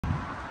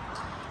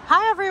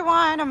Hi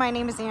everyone, my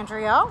name is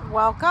Andrea.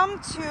 Welcome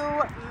to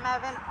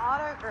Mebane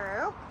Auto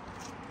Group.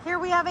 Here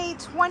we have a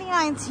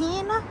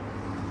 2019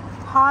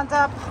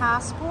 Honda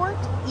Passport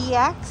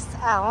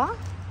EXL.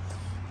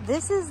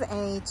 This is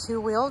a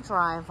two-wheel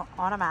drive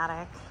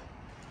automatic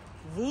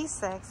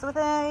V6 with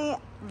a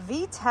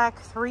VTEC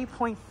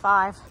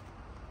 3.5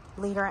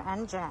 liter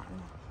engine.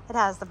 It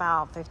has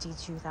about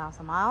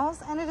 52,000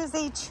 miles and it is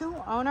a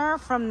two-owner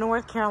from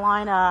North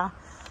Carolina.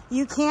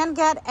 You can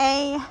get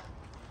a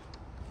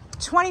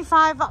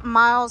 25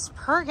 miles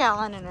per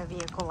gallon in a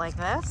vehicle like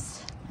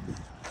this.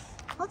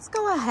 Let's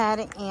go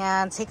ahead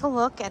and take a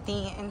look at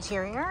the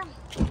interior.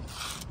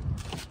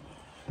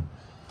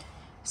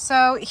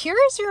 So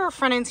here's your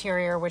front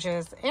interior, which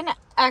is in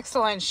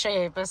excellent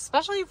shape,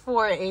 especially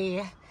for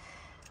a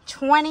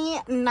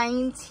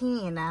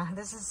 2019.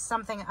 This is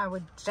something I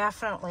would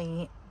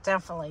definitely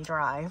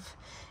drive.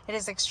 It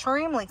is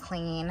extremely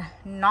clean,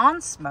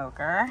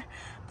 non-smoker,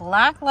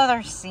 black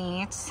leather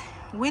seats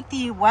with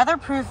the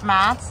weatherproof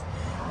mats.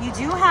 You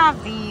do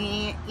have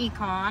the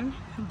Econ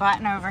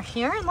button over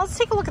here. And let's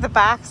take a look at the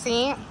back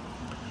seat.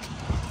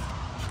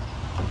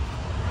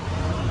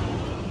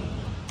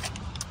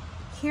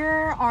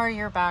 Here are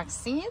your back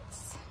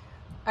seats.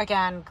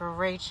 Again,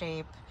 great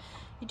shape.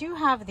 You do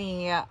have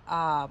the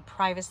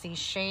privacy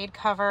shade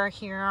cover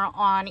here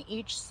on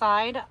each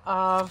side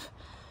of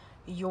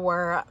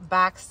your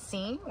back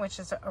seat, which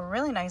is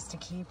really nice to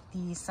keep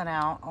the sun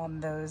out on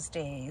those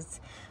days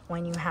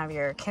when you have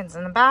your kids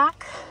in the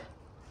back.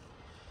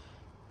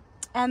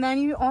 And then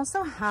you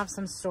also have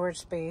some storage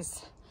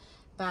space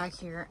back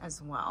here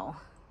as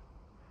well.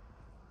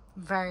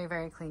 Very,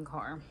 very clean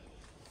car.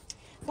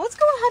 Let's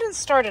go ahead and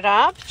start it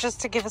up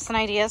just to give us an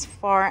idea as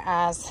far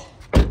as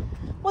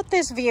what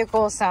this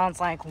vehicle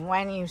sounds like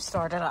when you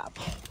start it up.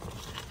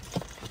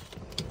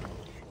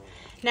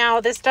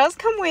 Now, this does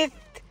come with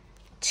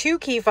 2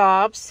 key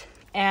fobs,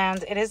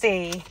 and it is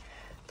a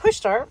push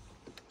start.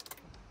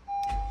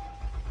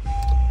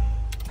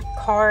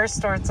 Car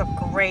starts up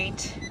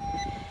great.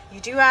 You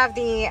do have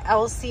the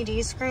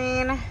LCD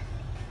screen.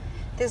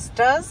 This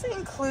does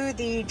include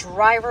the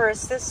driver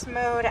assist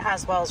mode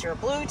as well as your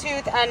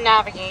Bluetooth and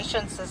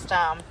navigation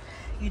system.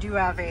 You do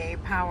have a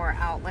power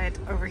outlet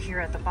over here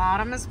at the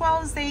bottom as well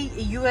as a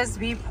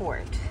USB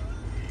port.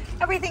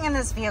 Everything in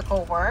this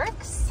vehicle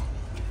works,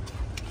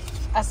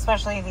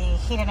 especially the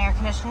heat and air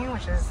conditioning,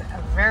 which is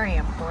very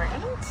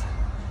important.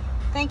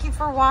 Thank you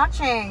for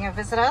watching.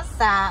 Visit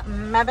us at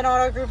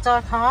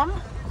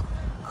mebaneautogroup.com.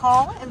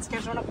 Call and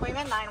schedule an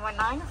appointment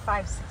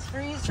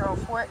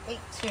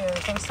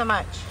 919-563-0482. Thanks so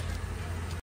much.